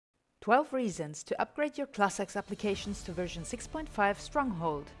12 reasons to upgrade your ClassX applications to version 6.5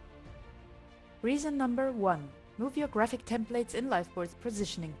 Stronghold. Reason number 1. Move your graphic templates in Liveboard's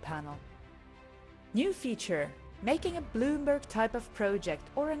positioning panel. New feature. Making a Bloomberg type of project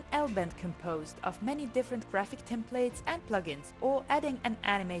or an L-band composed of many different graphic templates and plugins, or adding an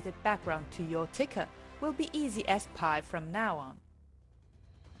animated background to your ticker will be easy as pie from now on.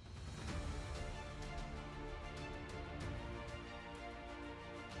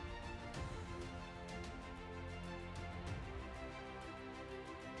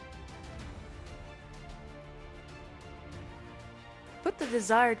 Put the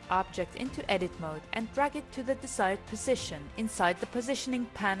desired object into edit mode and drag it to the desired position inside the positioning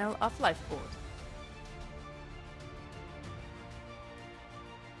panel of Liveboard.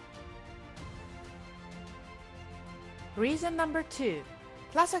 Reason number 2.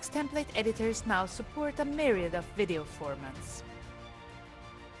 ClassX template editors now support a myriad of video formats.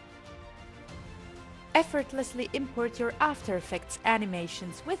 Effortlessly import your After Effects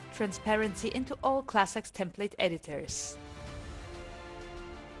animations with transparency into all ClassX template editors.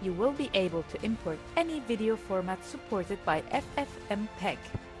 You will be able to import any video format supported by FFmpeg.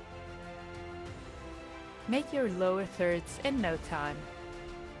 Make your lower thirds in no time.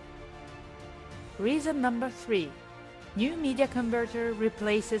 Reason number 3. New media converter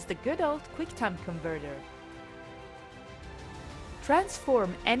replaces the good old QuickTime converter.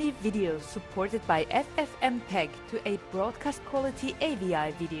 Transform any video supported by FFmpeg to a broadcast quality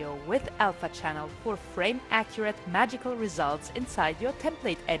AVI video with alpha channel for frame accurate magical results inside your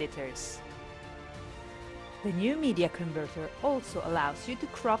template editors. The new media converter also allows you to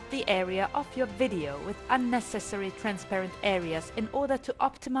crop the area of your video with unnecessary transparent areas in order to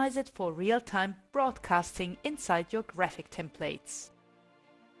optimize it for real-time broadcasting inside your graphic templates.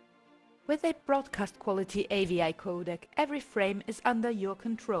 With a broadcast quality AVI codec, every frame is under your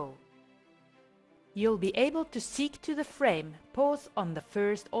control. You'll be able to seek to the frame, pause on the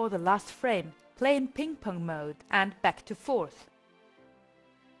first or the last frame, play in ping-pong mode and back to forth.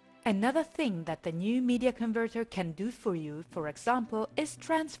 Another thing that the new media converter can do for you, for example, is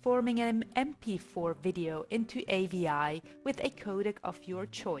transforming an MP4 video into AVI with a codec of your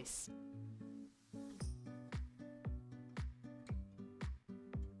choice.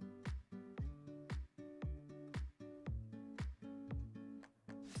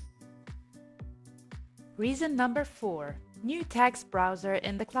 Reason number 4. New tags browser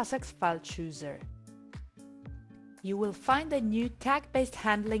in the ClassX file chooser. You will find a new tag-based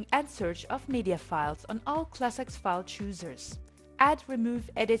handling and search of media files on all ClassX file choosers. Add, remove,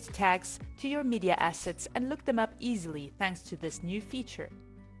 edit tags to your media assets and look them up easily thanks to this new feature.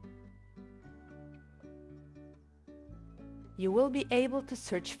 You will be able to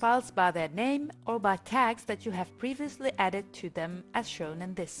search files by their name or by tags that you have previously added to them, as shown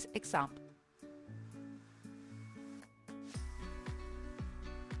in this example.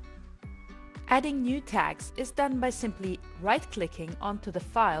 Adding new tags is done by simply right-clicking onto the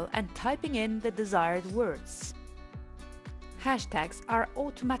file and typing in the desired words. Hashtags are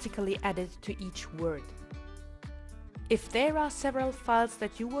automatically added to each word. If there are several files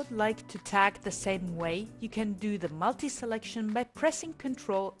that you would like to tag the same way, you can do the multi-selection by pressing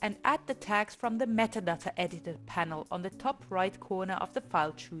Ctrl and add the tags from the metadata editor panel on the top right corner of the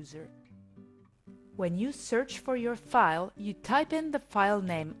file chooser. When you search for your file, you type in the file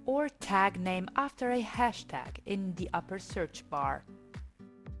name or tag name after a hashtag in the upper search bar.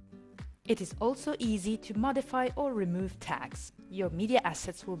 It is also easy to modify or remove tags. Your media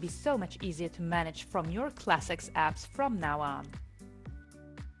assets will be so much easier to manage from your ClassX apps from now on.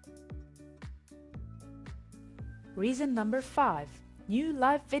 Reason number 5. New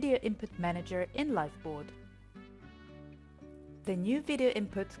live video input manager in Liveboard. The new video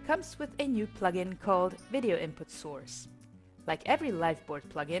input comes with a new plugin called Video Input Source. Like every Liveboard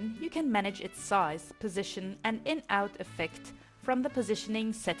plugin, you can manage its size, position and in-out effect from the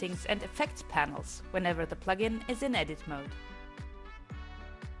positioning, settings and effects panels whenever the plugin is in edit mode.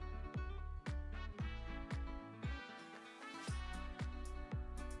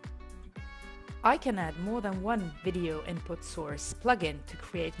 I can add more than one Video Input Source plugin to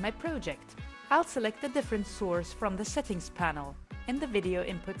create my project. I'll select a different source from the Settings panel in the Video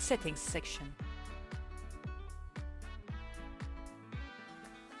Input Settings section.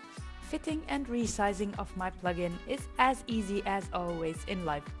 Fitting and resizing of my plugin is as easy as always in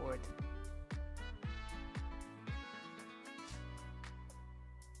Liveboard.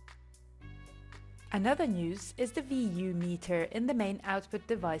 Another news is the VU meter in the main output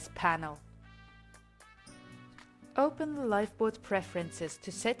device panel. Open the Liveboard preferences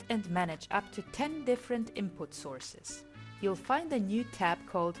to set and manage up to 10 different input sources. you'll find a new tab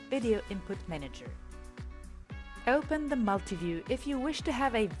called Video Input Manager. Open the multi-view if you wish to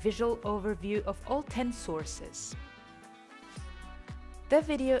have a visual overview of all 10 sources. The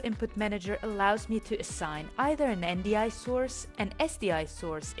Video Input Manager allows me to assign either an NDI source, an SDI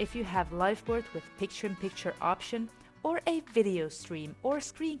source if you have Liveboard with picture-in-picture option, or a video stream or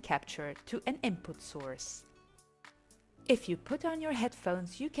screen capture to an input source. If you put on your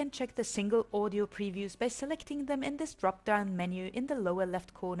headphones, you can check the single audio previews by selecting them in this drop-down menu in the lower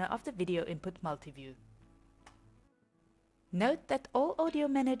left corner of the Video Input Multiview. Note that all audio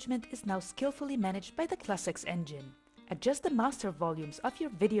management is now skillfully managed by the ClassX engine. Adjust the master volumes of your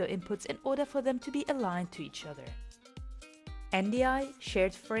video inputs in order for them to be aligned to each other. NDI,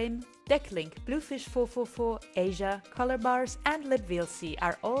 shared frame, Decklink, Bluefish 444, Asia, color bars and libVLC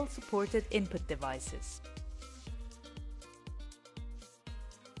are all supported input devices.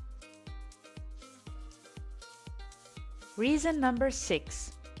 Reason number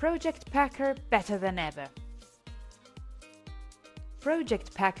 6. Project Packer better than ever.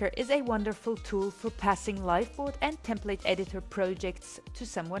 Project Packer is a wonderful tool for passing Liveboard and template editor projects to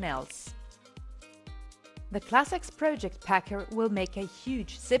someone else. The ClassX Project Packer will make a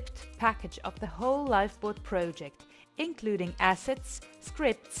huge zipped package of the whole Liveboard project, including assets,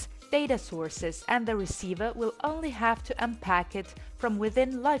 scripts, data sources, and the receiver will only have to unpack it from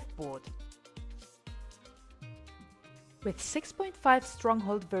within Liveboard. With 6.5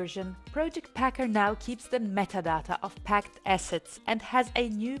 Stronghold version, Project Packer now keeps the metadata of packed assets and has a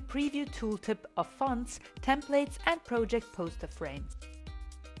new preview tooltip of fonts, templates and project poster frames.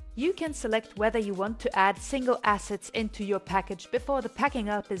 You can select whether you want to add single assets into your package before the packing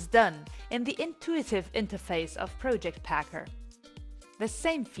up is done in the intuitive interface of Project Packer. The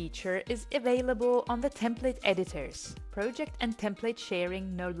same feature is available on the template editors. Project and template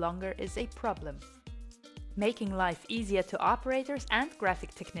sharing no longer is a problem, making life easier to operators and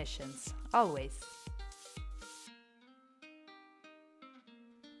graphic technicians, always.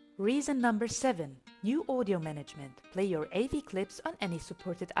 Reason number 7. New audio management. Play your AV clips on any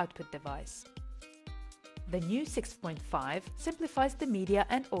supported output device. The new 6.5 simplifies the media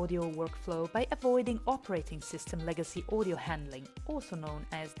and audio workflow by avoiding operating system legacy audio handling, also known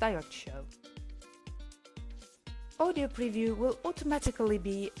as direct show. Audio preview will automatically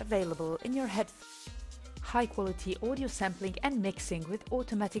be available in your headphones. High-quality audio sampling and mixing with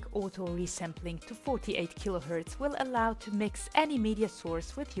automatic auto resampling to 48 kHz will allow to mix any media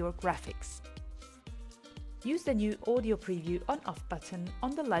source with your graphics. Use the new audio preview on-off button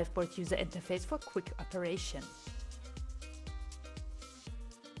on the Liveboard user interface for quick operation.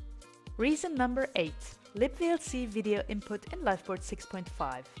 Reason number 8. libVLC video input in Liveboard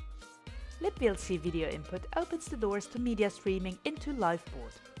 6.5. libVLC video input opens the doors to media streaming into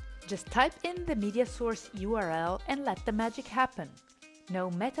Liveboard. Just type in the media source URL and let the magic happen. No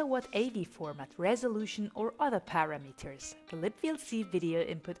matter what AV format, resolution or other parameters, the libVLC video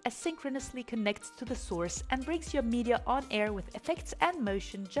input asynchronously connects to the source and brings your media on air with effects and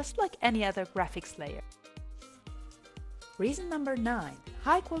motion just like any other graphics layer. Reason number 9.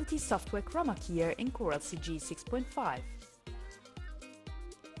 High quality software chroma keyer in CorelCG 6.5.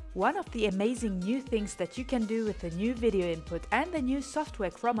 One of the amazing new things that you can do with the new video input and the new software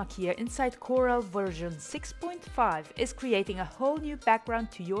chroma keyer inside Corel version 6.5 is creating a whole new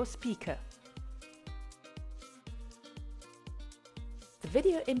background to your speaker. The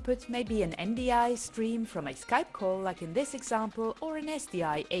video input may be an NDI stream from a Skype call like in this example, or an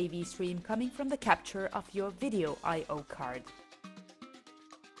SDI AV stream coming from the capture of your video I/O card.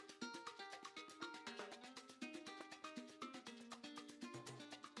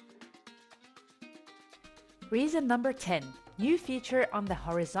 Reason number 10. New feature on the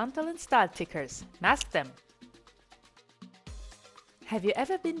horizontal and style tickers. Mask them. Have you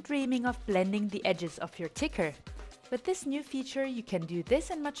ever been dreaming of blending the edges of your ticker? With this new feature you can do this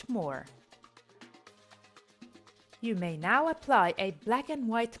and much more. You may now apply a black and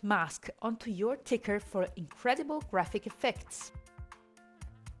white mask onto your ticker for incredible graphic effects.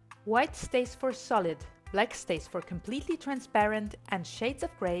 White stays for solid, black stays for completely transparent, and shades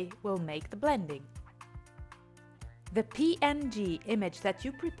of grey will make the blending. The PNG image that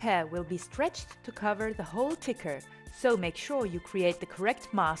you prepare will be stretched to cover the whole ticker, so make sure you create the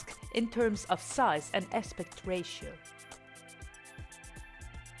correct mask in terms of size and aspect ratio.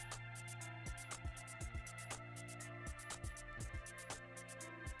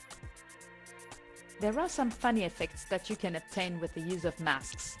 There are some funny effects that you can obtain with the use of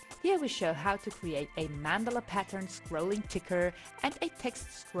masks. Here we show how to create a mandala pattern scrolling ticker and a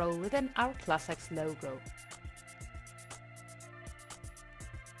text scroll within our ClassX logo.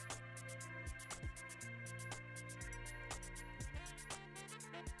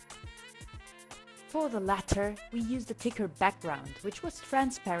 For the latter, we use the ticker background, which was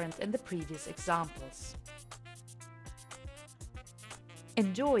transparent in the previous examples.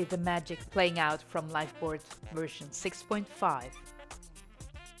 Enjoy the magic playing out from Liveboard version 6.5.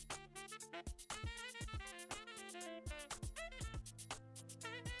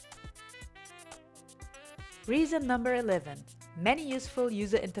 Reason number 11. Many useful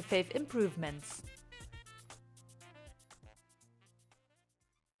user interface improvements.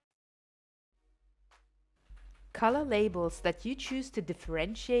 Color labels that you choose to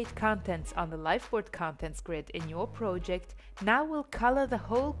differentiate contents on the Liveboard contents grid in your project now will color the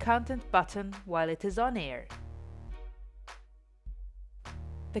whole content button while it is on air.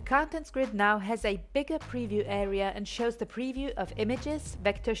 The contents grid now has a bigger preview area and shows the preview of images,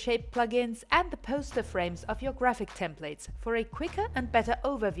 vector shape plugins and the poster frames of your graphic templates for a quicker and better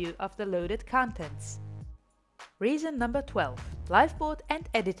overview of the loaded contents. Reason number 12. Liveboard and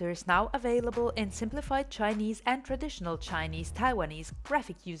editors now available in simplified Chinese and traditional Chinese Taiwanese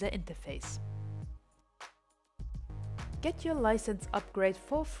graphic user interface. Get your license upgrade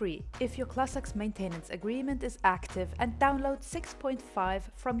for free if your ClassX maintenance agreement is active and download 6.5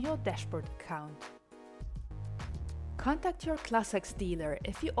 from your dashboard account. Contact your ClassX dealer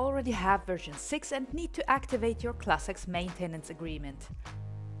if you already have version 6 and need to activate your ClassX maintenance agreement.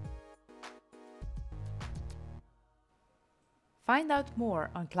 Find out more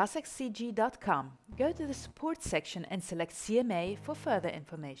on classxcg.com. Go to the support section and select CMA for further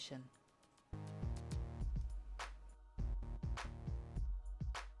information.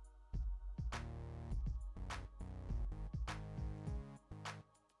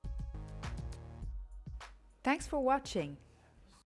 Thanks for watching.